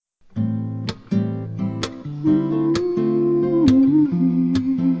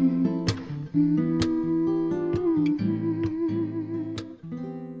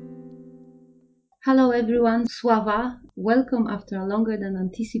everyone, Sława. Welcome after a longer than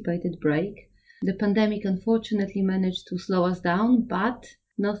anticipated break. The pandemic unfortunately managed to slow us down, but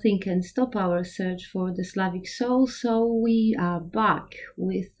nothing can stop our search for the Slavic soul, so we are back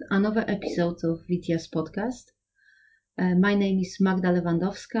with another episode of Witia's podcast. My name is Magda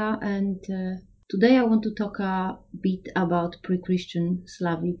Lewandowska, and today I want to talk a bit about pre-Christian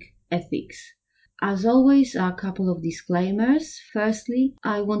Slavic ethics. As always, a couple of disclaimers. Firstly,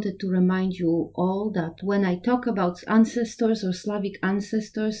 I wanted to remind you all that when I talk about ancestors or Slavic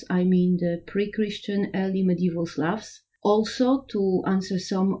ancestors, I mean the pre-Christian early medieval Slavs. Also, to answer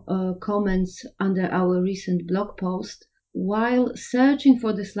some comments under our recent blog post, while searching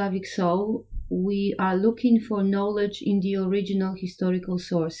for the Slavic soul, we are looking for knowledge in the original historical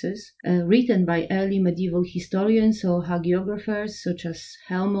sources written by early medieval historians or hagiographers such as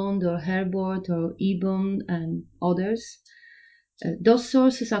Helmond or Herbert or Ebon and others. Those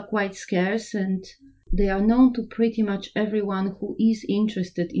sources are quite scarce and they are known to pretty much everyone who is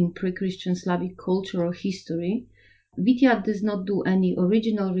interested in pre-Christian Slavic culture or history. Witia does not do any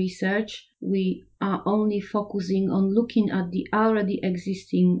original research. We are only focusing on looking at the already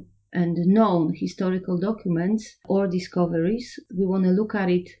existing and known historical documents or discoveries. We want to look at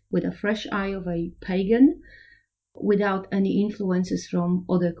it with a fresh eye of a pagan, without any influences from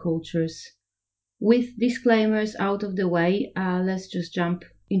other cultures. With disclaimers out of the way, let's just jump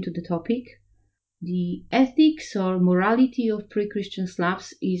into the topic. The ethics or morality of pre-Christian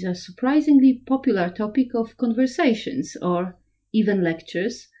Slavs is a surprisingly popular topic of conversations or even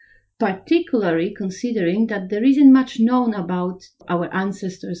lectures, particularly considering that there isn't much known about our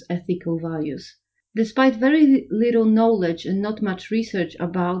ancestors' ethical values. Despite very little knowledge and not much research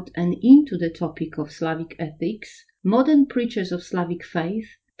about and into the topic of Slavic ethics, modern preachers of Slavic faith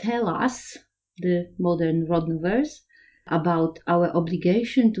tell us, the modern Rodnovers, about our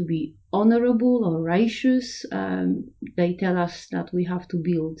obligation to be honorable or righteous. They tell us that we have to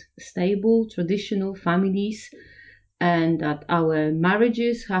build stable, traditional families, and that our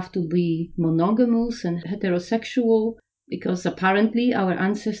marriages have to be monogamous and heterosexual, because apparently our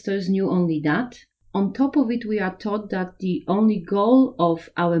ancestors knew only that. On top of it, we are taught that the only goal of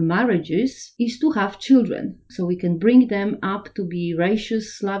our marriages is to have children, so we can bring them up to be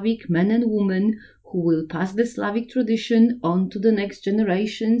righteous Slavic men and women who will pass the Slavic tradition on to the next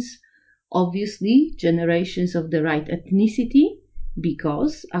generations, obviously generations of the right ethnicity,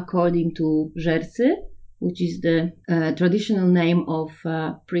 because according to Żercy, which is the traditional name of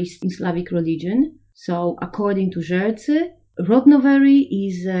priests in Slavic religion. So according to Żercy, Rodnovery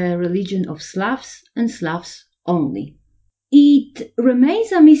is a religion of Slavs and Slavs only. It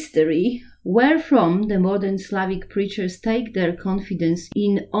remains a mystery wherefrom the modern Slavic preachers take their confidence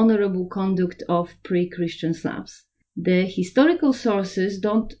in honorable conduct of pre-Christian Slavs. The historical sources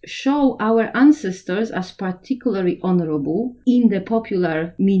don't show our ancestors as particularly honorable in the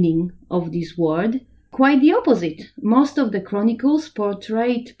popular meaning of this word. Quite the opposite. Most of the chronicles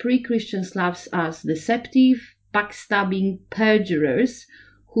portrayed pre-Christian Slavs as deceptive, backstabbing perjurers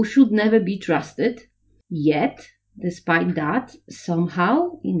who should never be trusted. Yet, despite that,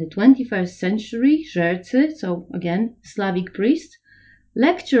 somehow in the 21st century, Żercy, so again, Slavic priest,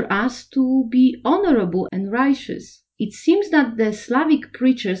 lecture us to be honorable and righteous. It seems that the Slavic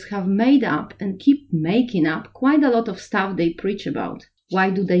preachers have made up and keep making up quite a lot of stuff they preach about. Why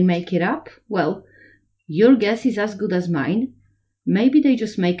do they make it up? Well, your guess is as good as mine. Maybe they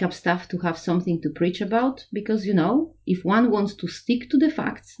just make up stuff to have something to preach about, because, if one wants to stick to the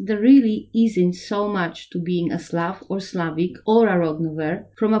facts, there really isn't so much to being a Slav or Slavic or a Rodnover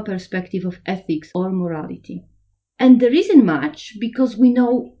from a perspective of ethics or morality. And there isn't much because we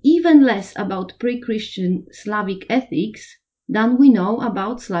know even less about pre-Christian Slavic ethics than we know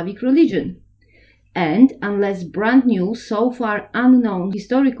about Slavic religion. And unless brand new, so far unknown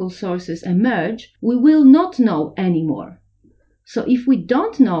historical sources emerge, we will not know anymore. So if we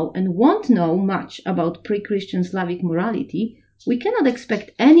don't know and won't know much about pre-Christian Slavic morality, we cannot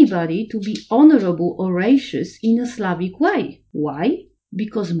expect anybody to be honorable or righteous in a Slavic way. Why?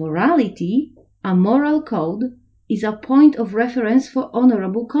 Because morality, a moral code, is a point of reference for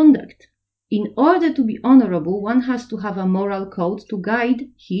honorable conduct. In order to be honorable, one has to have a moral code to guide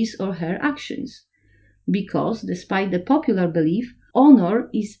his or her actions. Because, despite the popular belief, honor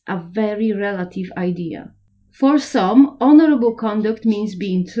is a very relative idea. For some, honorable conduct means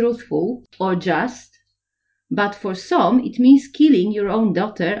being truthful or just, but for some it means killing your own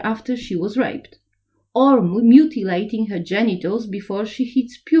daughter after she was raped, or mutilating her genitals before she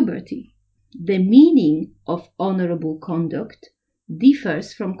hits puberty. The meaning of honorable conduct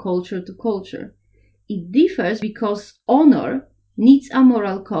differs from culture to culture. It differs because honor needs a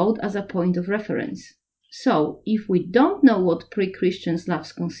moral code as a point of reference. So, if we don't know what pre-Christian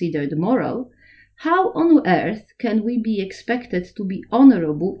Slavs considered moral, how on earth can we be expected to be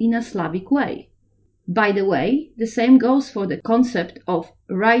honorable in a Slavic way? By the way, the same goes for the concept of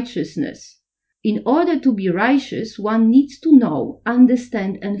righteousness. In order to be righteous, one needs to know,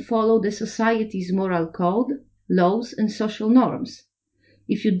 understand, and follow the society's moral code, laws, and social norms.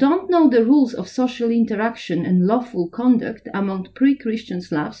 If you don't know the rules of social interaction and lawful conduct among pre-Christian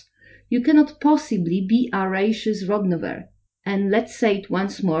Slavs, you cannot possibly be a righteous Rodnover. And let's say it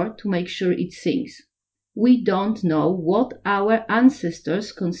once more to make sure it sinks. We don't know what our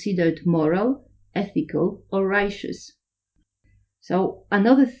ancestors considered moral, ethical, or righteous. So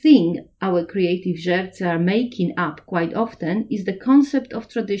another thing our creative Żercy are making up quite often is the concept of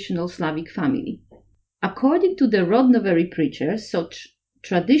traditional Slavic family. According to the Rodnovery preachers, such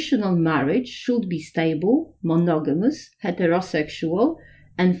traditional marriage should be stable, monogamous, heterosexual,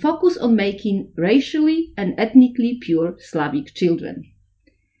 and focus on making racially and ethnically pure Slavic children.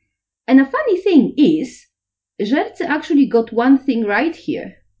 And a funny thing is, Żercy actually got one thing right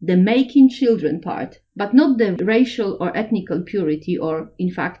here, the making children part, but not the racial or ethnical purity or,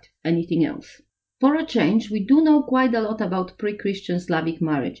 in fact, anything else. For a change, we do know quite a lot about pre-Christian Slavic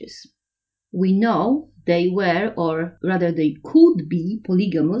marriages. We know they were, or rather they could be,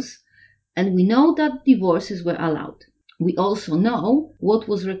 polygamous, and we know that divorces were allowed. We also know what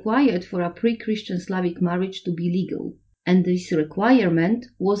was required for a pre-Christian Slavic marriage to be legal, and this requirement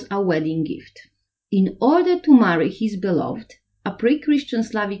was a wedding gift. In order to marry his beloved, a pre-Christian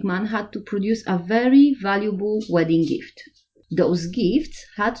Slavic man had to produce a very valuable wedding gift. Those gifts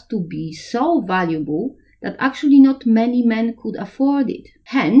had to be so valuable that actually not many men could afford it.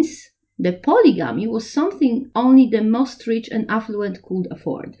 Hence, the polygamy was something only the most rich and affluent could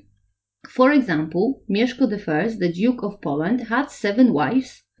afford. For example, Mieszko I, the Duke of Poland, had 7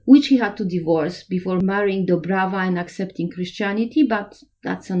 wives, which he had to divorce before marrying Dobrawa and accepting Christianity, but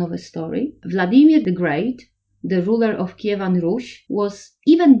that's another story. Vladimir the Great, the ruler of Kiev and Rus, was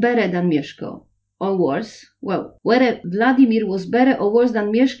even better than Mieszko. Or worse. Well, whether Vladimir was better or worse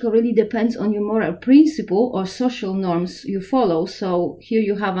than Mieszko really depends on your moral principle or social norms you follow. So here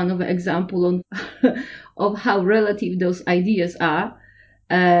you have another example on of how relative those ideas are.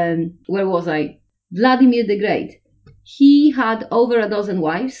 Where was I? Vladimir the Great. He had over a dozen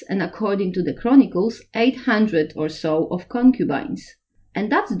wives and, according to the chronicles, 800 or so of concubines.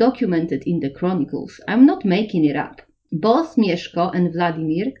 And that's documented in the chronicles. I'm not making it up. Both Mieszko and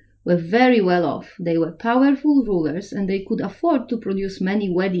Vladimir were very well off. They were powerful rulers and they could afford to produce many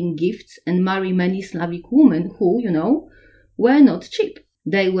wedding gifts and marry many Slavic women who, were not cheap.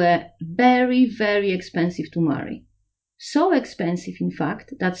 They were very, very expensive to marry. So expensive, in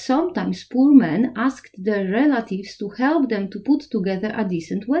fact, that sometimes poor men asked their relatives to help them to put together a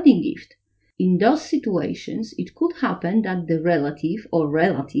decent wedding gift. In those situations, it could happen that the relative or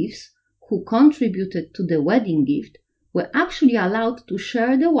relatives who contributed to the wedding gift were actually allowed to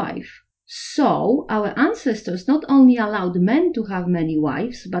share the wife. So, our ancestors not only allowed men to have many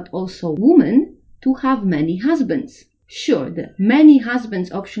wives, but also women to have many husbands. Sure, the many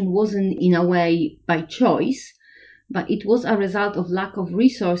husbands option wasn't in a way by choice, but it was a result of lack of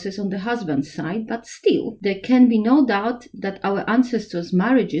resources on the husband's side, but still, there can be no doubt that our ancestors'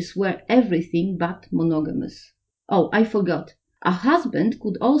 marriages were everything but monogamous. Oh, I forgot. A husband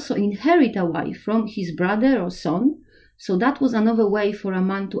could also inherit a wife from his brother or son, so that was another way for a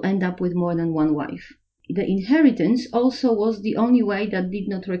man to end up with more than one wife. The inheritance also was the only way that did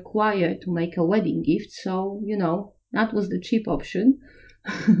not require to make a wedding gift, so, that was the cheap option.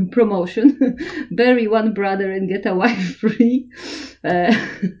 Promotion. Bury one brother and get a wife free.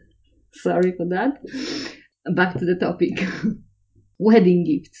 Sorry for that. Back to the topic. Wedding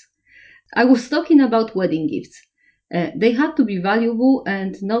gifts. I was talking about wedding gifts. They had to be valuable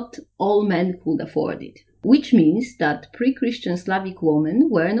and not all men could afford it, which means that pre-Christian Slavic women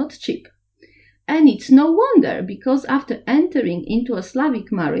were not cheap. And it's no wonder, because after entering into a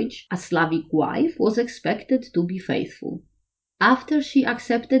Slavic marriage, a Slavic wife was expected to be faithful. After she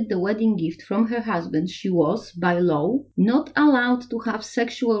accepted the wedding gift from her husband, she was, by law, not allowed to have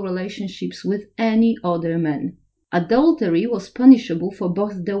sexual relationships with any other man. Adultery was punishable for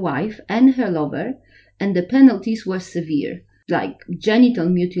both the wife and her lover, and the penalties were severe, like genital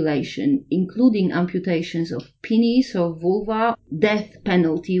mutilation, including amputations of penis or vulva. Death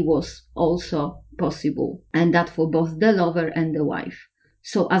penalty was also possible, and that for both the lover and the wife.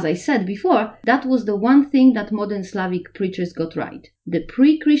 So, as I said before, that was the one thing that modern Slavic preachers got right. The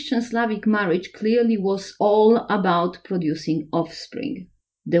pre-Christian Slavic marriage clearly was all about producing offspring.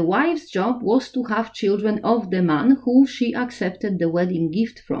 The wife's job was to have children of the man who she accepted the wedding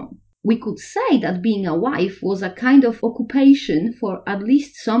gift from. We could say that being a wife was a kind of occupation for at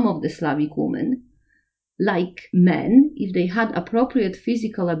least some of the Slavic women. Like men, if they had appropriate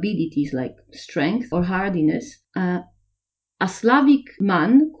physical abilities like strength or hardiness, a Slavic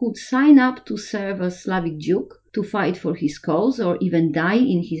man could sign up to serve as Slavic duke, to fight for his cause or even die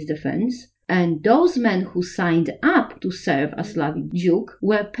in his defense. And those men who signed up to serve as Slavic duke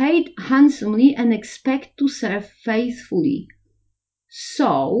were paid handsomely and expect to serve faithfully.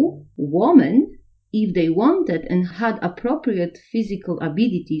 So, women, if they wanted and had appropriate physical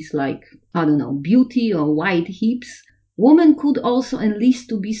abilities like, beauty or wide hips, women could also enlist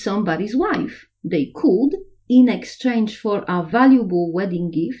to be somebody's wife. They could, in exchange for a valuable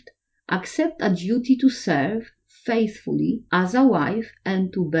wedding gift, accept a duty to serve faithfully as a wife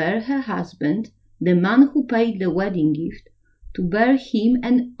and to bear her husband, the man who paid the wedding gift, to bear him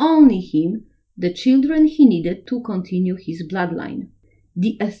and only him the children he needed to continue his bloodline.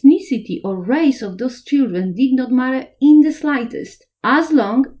 The ethnicity or race of those children did not matter in the slightest, as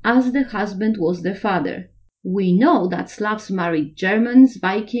long as the husband was their father. We know that Slavs married Germans,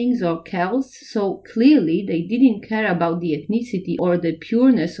 Vikings, or Celts, so clearly they didn't care about the ethnicity or the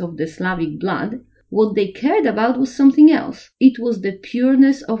pureness of the Slavic blood. What they cared about was something else. It was the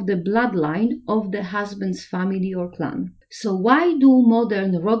pureness of the bloodline of the husband's family or clan. So why do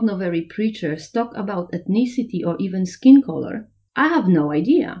modern Rodnovery preachers talk about ethnicity or even skin color? I have no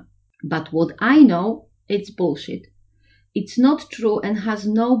idea. But what I know, it's bullshit. It's not true and has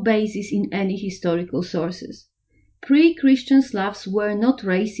no basis in any historical sources. Pre-Christian Slavs were not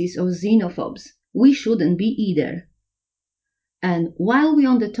racist or xenophobes. We shouldn't be either. And while we're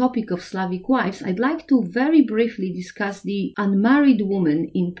on the topic of Slavic wives, I'd like to very briefly discuss the unmarried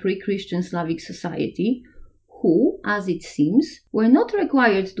women in pre-Christian Slavic society who, as it seems, were not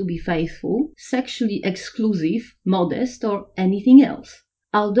required to be faithful, sexually exclusive, modest, or anything else.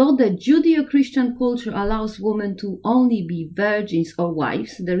 Although the Judeo-Christian culture allows women to only be virgins or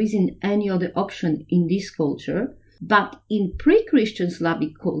wives, there isn't any other option in this culture. But in pre-Christian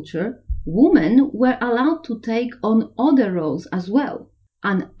Slavic culture, women were allowed to take on other roles as well.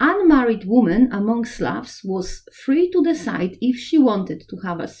 An unmarried woman among Slavs was free to decide if she wanted to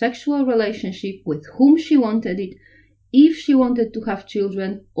have a sexual relationship with whom she wanted it, if she wanted to have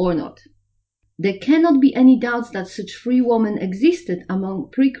children or not. There cannot be any doubts that such free women existed among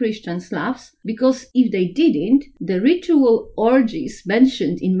pre-Christian Slavs, because if they didn't, the ritual orgies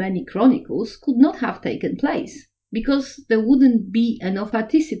mentioned in many chronicles could not have taken place, because there wouldn't be enough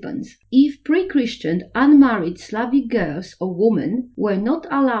participants. If pre-Christian unmarried Slavic girls or women were not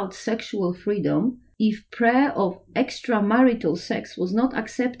allowed sexual freedom, if prayer of extramarital sex was not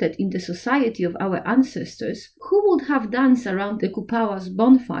accepted in the society of our ancestors, who would have danced around the Kupawa's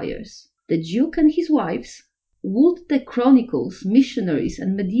bonfires? The Duke and his wives? Would the chronicles, missionaries,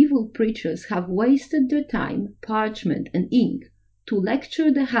 and medieval preachers have wasted their time, parchment, and ink to lecture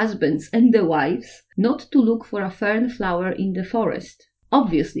the husbands and the wives not to look for a fern flower in the forest?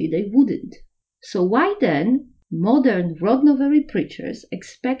 Obviously they wouldn't. So why then modern Rodnovery preachers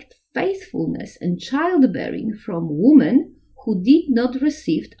expect faithfulness and childbearing from women who did not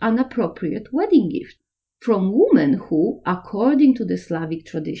receive an appropriate wedding gift? From women who, according to the Slavic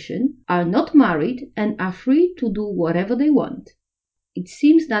tradition, are not married and are free to do whatever they want. It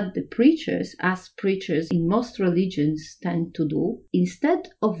seems that the preachers, as preachers in most religions tend to do, instead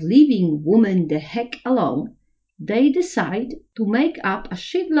of leaving women the heck alone, they decide to make up a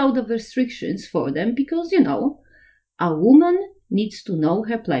shitload of restrictions for them because, a woman needs to know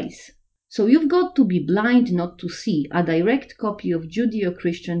her place. So you've got to be blind not to see a direct copy of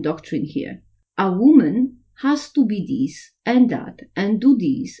Judeo-Christian doctrine here. A woman has to be this and that and do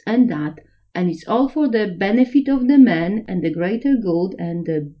this and that, and it's all for the benefit of the man and the greater good and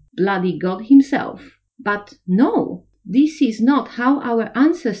the bloody God himself. But no, this is not how our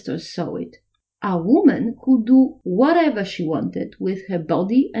ancestors saw it. A woman could do whatever she wanted with her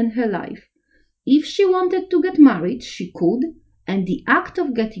body and her life. If she wanted to get married, she could, and the act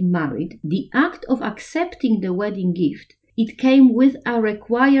of getting married, the act of accepting the wedding gift, it came with a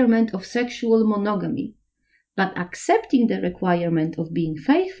requirement of sexual monogamy. But accepting the requirement of being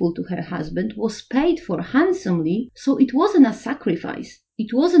faithful to her husband was paid for handsomely, so it wasn't a sacrifice.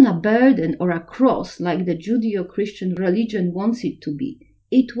 It wasn't a burden or a cross like the Judeo-Christian religion wants it to be.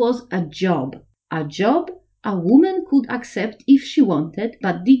 It was a job. A job a woman could accept if she wanted,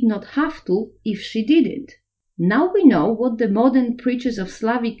 but did not have to if she didn't. Now we know what the modern preachers of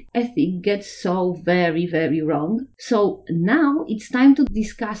Slavic ethic get so very, very wrong. So now it's time to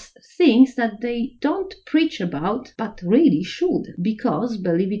discuss things that they don't preach about, but really should. Because,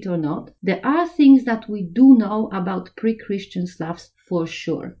 believe it or not, there are things that we do know about pre-Christian Slavs for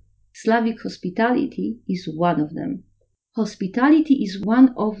sure. Slavic hospitality is one of them. Hospitality is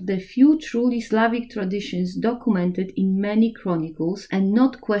one of the few truly Slavic traditions documented in many chronicles and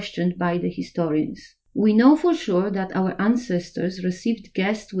not questioned by the historians. We know for sure that our ancestors received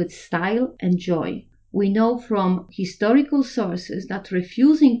guests with style and joy. We know from historical sources that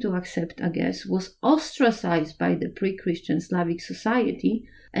refusing to accept a guest was ostracized by the pre-Christian Slavic society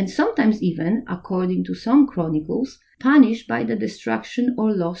and sometimes even, according to some chronicles, punished by the destruction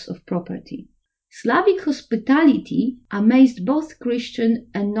or loss of property. Slavic hospitality amazed both Christian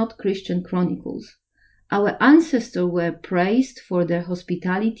and not Christian chronicles. Our ancestors were praised for their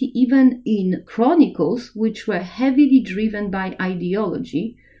hospitality even in chronicles which were heavily driven by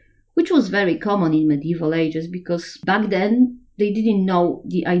ideology, which was very common in medieval ages because back then they didn't know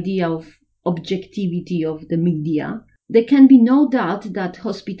the idea of objectivity of the media. There can be no doubt that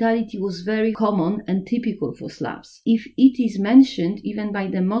hospitality was very common and typical for Slavs, if it is mentioned even by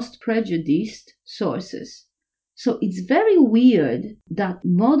the most prejudiced sources. So it's very weird that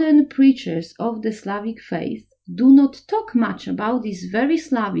modern preachers of the Slavic faith do not talk much about this very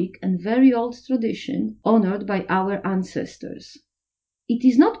Slavic and very old tradition honored by our ancestors. It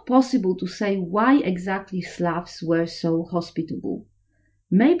is not possible to say why exactly Slavs were so hospitable.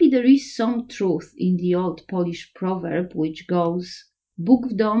 Maybe there is some truth in the old Polish proverb which goes Bóg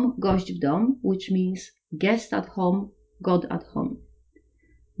w dom, gość w dom, which means guest at home, God at home.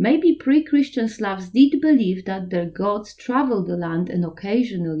 Maybe pre-Christian Slavs did believe that their gods travel the land and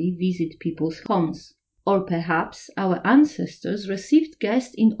occasionally visit people's homes. Or perhaps our ancestors received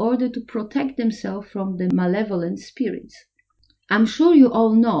guests in order to protect themselves from the malevolent spirits. I'm sure you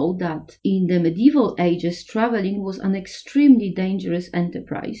all know that in the medieval ages traveling was an extremely dangerous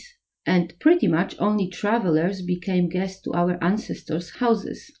enterprise, and pretty much only travelers became guests to our ancestors'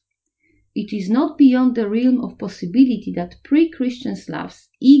 houses. It is not beyond the realm of possibility that pre-Christian Slavs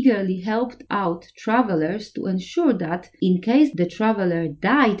eagerly helped out travelers to ensure that, in case the traveler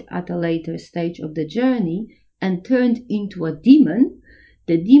died at a later stage of the journey and turned into a demon,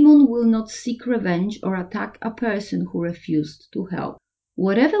 the demon will not seek revenge or attack a person who refused to help.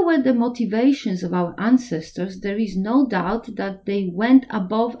 Whatever were the motivations of our ancestors, there is no doubt that they went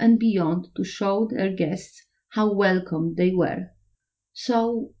above and beyond to show their guests how welcome they were.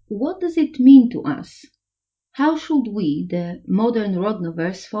 So, what does it mean to us? How should we, the modern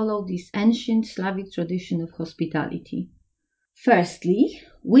Rodnovers, follow this ancient Slavic tradition of hospitality? Firstly,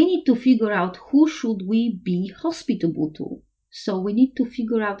 we need to figure out who should we be hospitable to. So we need to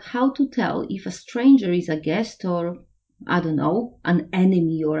figure out how to tell if a stranger is a guest or, I don't know, an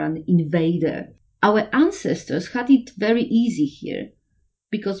enemy or an invader. Our ancestors had it very easy here,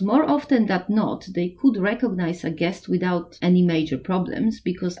 because more often than not, they could recognize a guest without any major problems,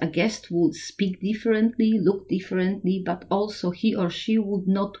 because a guest would speak differently, look differently, but also he or she would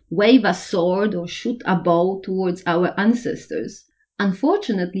not wave a sword or shoot a bow towards our ancestors.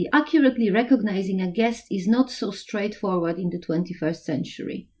 Unfortunately, accurately recognizing a guest is not so straightforward in the 21st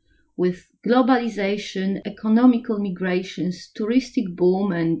century. With globalization, economical migrations, touristic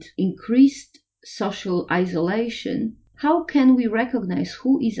boom, and increased social isolation, how can we recognize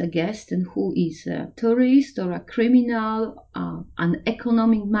who is a guest and who is a tourist or a criminal, an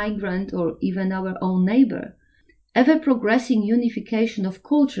economic migrant, or even our own neighbor? Ever-progressing unification of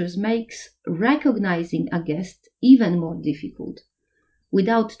cultures makes recognizing a guest even more difficult.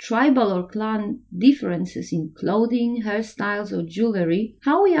 Without tribal or clan differences in clothing, hairstyles, or jewelry,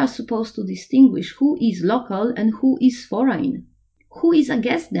 how we are supposed to distinguish who is local and who is foreign? Who is a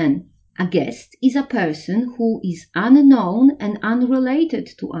guest then? A guest is a person who is unknown and unrelated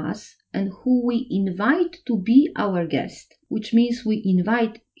to us and who we invite to be our guest, which means we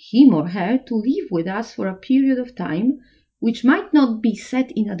invite him or her to live with us for a period of time, which might not be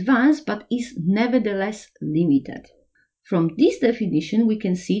set in advance but is nevertheless limited. From this definition, we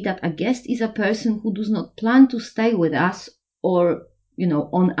can see that a guest is a person who does not plan to stay with us or,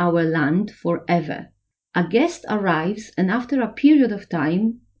 on our land forever. A guest arrives and after a period of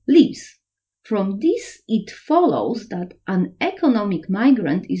time leaves. From this, it follows that an economic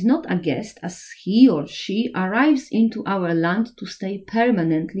migrant is not a guest as he or she arrives into our land to stay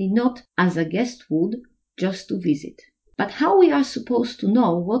permanently, not as a guest would, just to visit. But how we are supposed to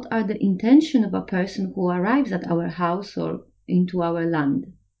know what are the intentions of a person who arrives at our house or into our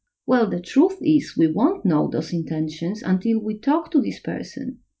land? Well, the truth is we won't know those intentions until we talk to this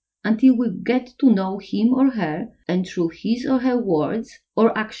person, until we get to know him or her, and through his or her words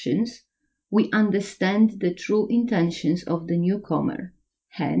or actions, we understand the true intentions of the newcomer.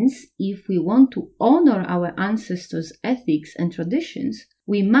 Hence, if we want to honor our ancestors' ethics and traditions,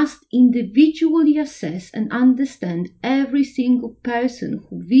 we must individually assess and understand every single person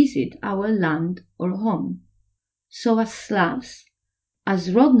who visits our land or home. So as Slavs,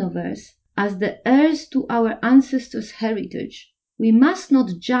 as Rodnovers, as the heirs to our ancestors' heritage, we must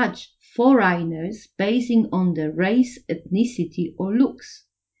not judge foreigners basing on their race, ethnicity, or looks.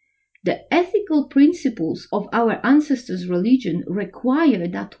 The ethical principles of our ancestors' religion require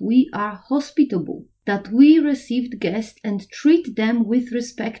that we are hospitable, that we receive guests and treat them with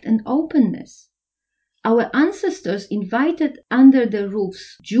respect and openness. Our ancestors invited under their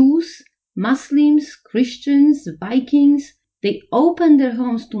roofs Jews, Muslims, Christians, Vikings. They opened their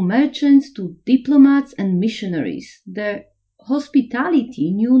homes to merchants, to diplomats and missionaries. Their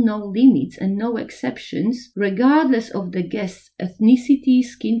hospitality knew no limits and no exceptions, regardless of the guest's ethnicity,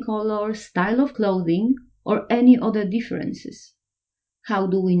 skin color, style of clothing, or any other differences. How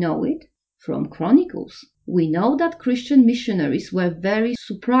do we know it? From chronicles. We know that Christian missionaries were very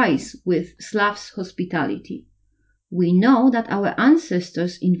surprised with Slavs' hospitality. We know that our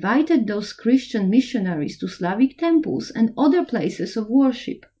ancestors invited those Christian missionaries to Slavic temples and other places of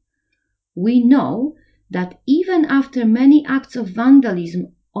worship. We know that even after many acts of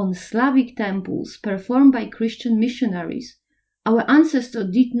vandalism on Slavic temples performed by Christian missionaries, our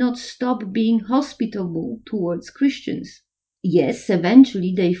ancestors did not stop being hospitable towards Christians. Yes,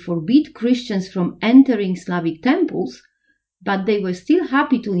 eventually they forbid Christians from entering Slavic temples, but they were still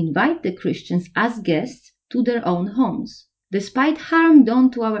happy to invite the Christians as guests to their own homes. Despite harm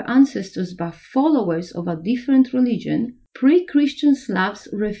done to our ancestors by followers of a different religion, pre-Christian Slavs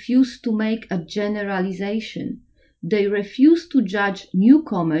refused to make a generalization. They refused to judge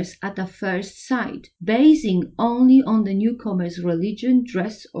newcomers at a first sight, basing only on the newcomer's religion,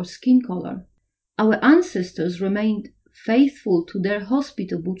 dress, or skin color. Our ancestors remained faithful to their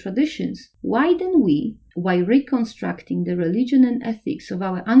hospitable traditions. Why then we, while reconstructing the religion and ethics of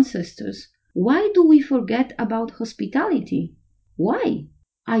our ancestors, why do we forget about hospitality? Why?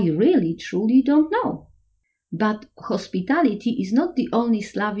 I really, truly don't know. But hospitality is not the only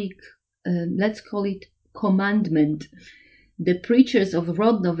Slavic, let's call it, commandment the preachers of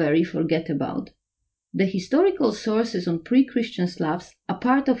Rodnovery forget about. The historical sources on pre-Christian Slavs, a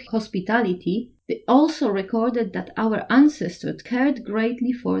part of hospitality, they also recorded that our ancestors cared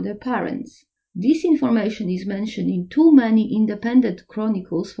greatly for their parents. This information is mentioned in too many independent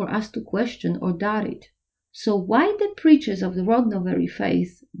chronicles for us to question or doubt it. So why the preachers of the Rodnovery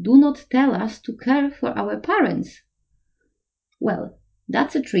faith do not tell us to care for our parents? Well,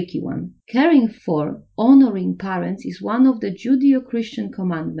 that's a tricky one. Caring for, honoring parents is one of the Judeo-Christian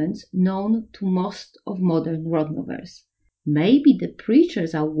commandments known to most of modern Rodnovers. Maybe the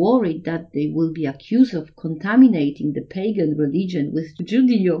preachers are worried that they will be accused of contaminating the pagan religion with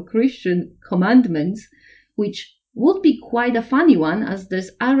Judeo-Christian commandments, which would be quite a funny one, as there's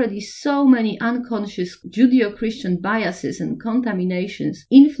already so many unconscious Judeo-Christian biases and contaminations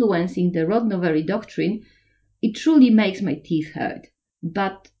influencing the Rodnovery doctrine. It truly makes my teeth hurt.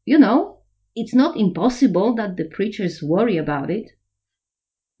 But, it's not impossible that the preachers worry about it.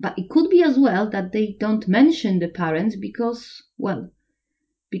 But it could be as well that they don't mention the parents because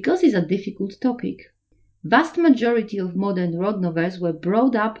it's a difficult topic. Vast majority of modern Rodnovers were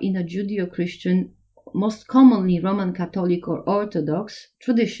brought up in a Judeo-Christian, most commonly Roman Catholic or Orthodox,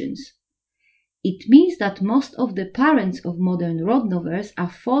 traditions. It means that most of the parents of modern Rodnovers are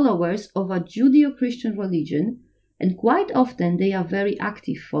followers of a Judeo-Christian religion, and quite often they are very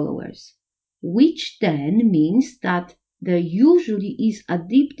active followers. Which then means that there usually is a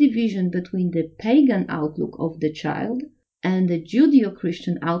deep division between the pagan outlook of the child and the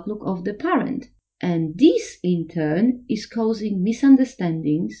Judeo-Christian outlook of the parent. And this, in turn, is causing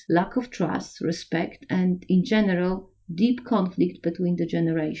misunderstandings, lack of trust, respect, and, in general, deep conflict between the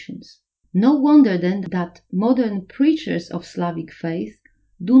generations. No wonder then that modern preachers of Slavic faith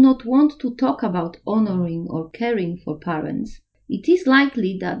do not want to talk about honoring or caring for parents. It is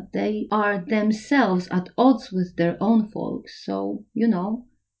likely that they are themselves at odds with their own folk, so,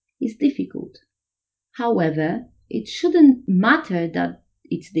 it's difficult. However, it shouldn't matter that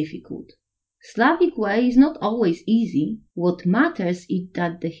it's difficult. Slavic way is not always easy. What matters is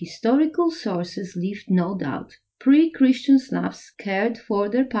that the historical sources leave no doubt. Pre-Christian Slavs cared for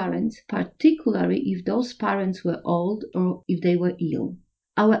their parents, particularly if those parents were old or if they were ill.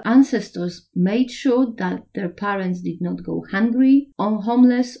 Our ancestors made sure that their parents did not go hungry, or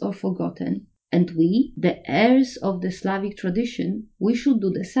homeless, or forgotten. And we, the heirs of the Slavic tradition, we should do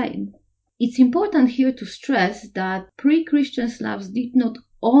the same. It's important here to stress that pre-Christian Slavs did not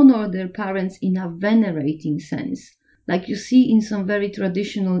honor their parents in a venerating sense. like you see in some very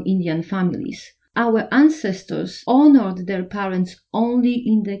traditional Indian families. Our ancestors honored their parents only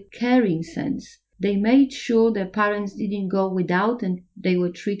in the caring sense. They made sure their parents didn't go without and they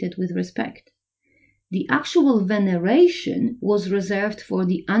were treated with respect. The actual veneration was reserved for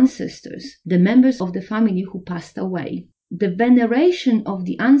the ancestors, the members of the family who passed away. The veneration of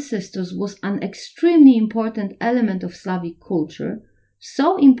the ancestors was an extremely important element of Slavic culture,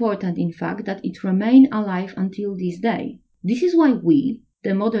 so important in fact that it remained alive until this day. This is why we,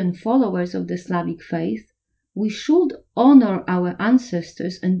 the modern followers of the Slavic faith, we should honor our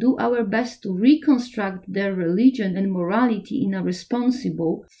ancestors and do our best to reconstruct their religion and morality in a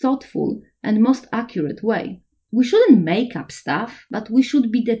responsible, thoughtful, and most accurate way. We shouldn't make up stuff, but we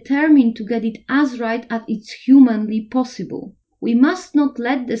should be determined to get it as right as it's humanly possible. We must not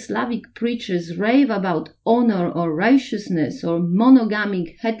let the Slavic preachers rave about honor or righteousness or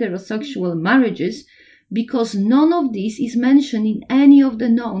monogamic heterosexual marriages because none of this is mentioned in any of the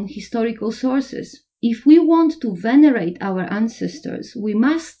known historical sources. If we want to venerate our ancestors, we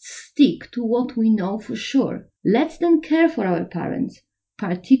must stick to what we know for sure. Let them care for our parents,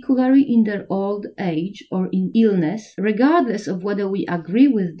 particularly in their old age or in illness, regardless of whether we agree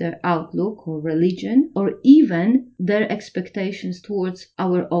with their outlook or religion or even their expectations towards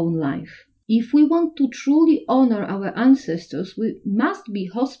our own life. If we want to truly honor our ancestors, we must be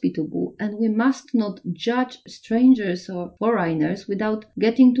hospitable and we must not judge strangers or foreigners without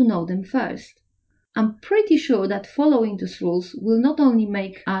getting to know them first. I'm pretty sure that following these rules will not only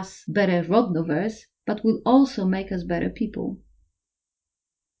make us better Rodnovers, but will also make us better people.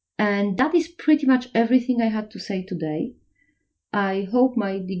 And that is pretty much everything I had to say today. I hope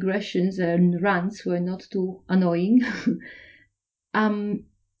my digressions and rants were not too annoying. I'm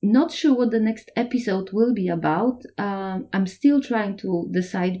not sure what the next episode will be about. I'm still trying to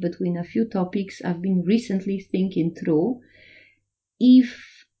decide between a few topics I've been recently thinking through. If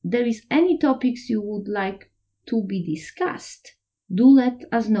there is any topics you would like to be discussed, do let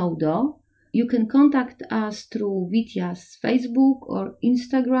us know though. You can contact us through Vitya's Facebook or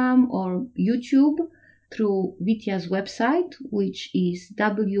Instagram or YouTube, through Vitya's website, which is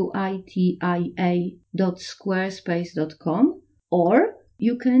witia.squarespace.com, or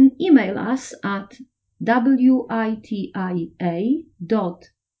you can email us at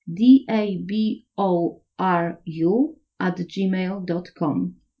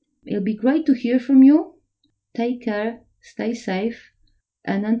witia.daboru@gmail.com. It'll be great to hear from you. Take care, stay safe,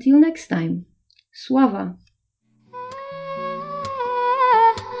 and until next time, Sława!